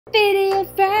Video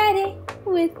Friday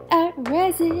with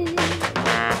ArtResin.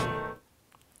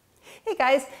 Hey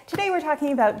guys, today we're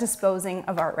talking about disposing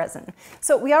of art resin.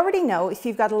 So we already know if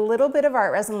you've got a little bit of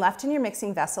art resin left in your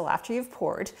mixing vessel after you've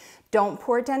poured, don't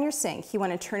pour it down your sink. You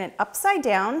want to turn it upside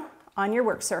down on your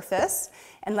work surface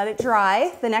and let it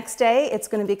dry. The next day it's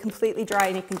going to be completely dry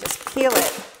and you can just peel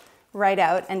it right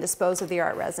out and dispose of the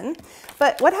art resin.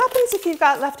 But what happens if you've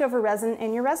got leftover resin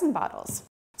in your resin bottles?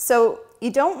 So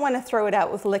you don't want to throw it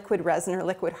out with liquid resin or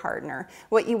liquid hardener.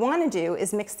 What you want to do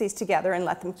is mix these together and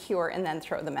let them cure and then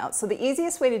throw them out. So the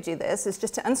easiest way to do this is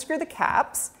just to unscrew the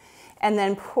caps and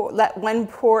then let one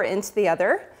pour into the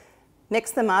other, mix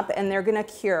them up, and they're going to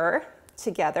cure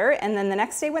together. And then the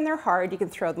next day when they're hard, you can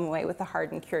throw them away with the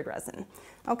hardened cured resin.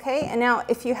 Okay, and now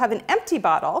if you have an empty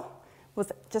bottle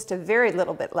with just a very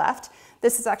little bit left,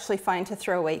 this is actually fine to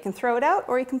throw away. You can throw it out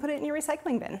or you can put it in your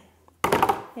recycling bin.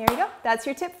 There you go. That's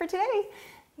your tip for today.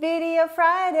 Video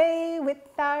Friday with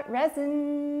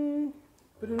ArtResin.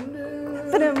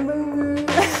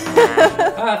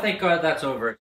 Thank God that's over.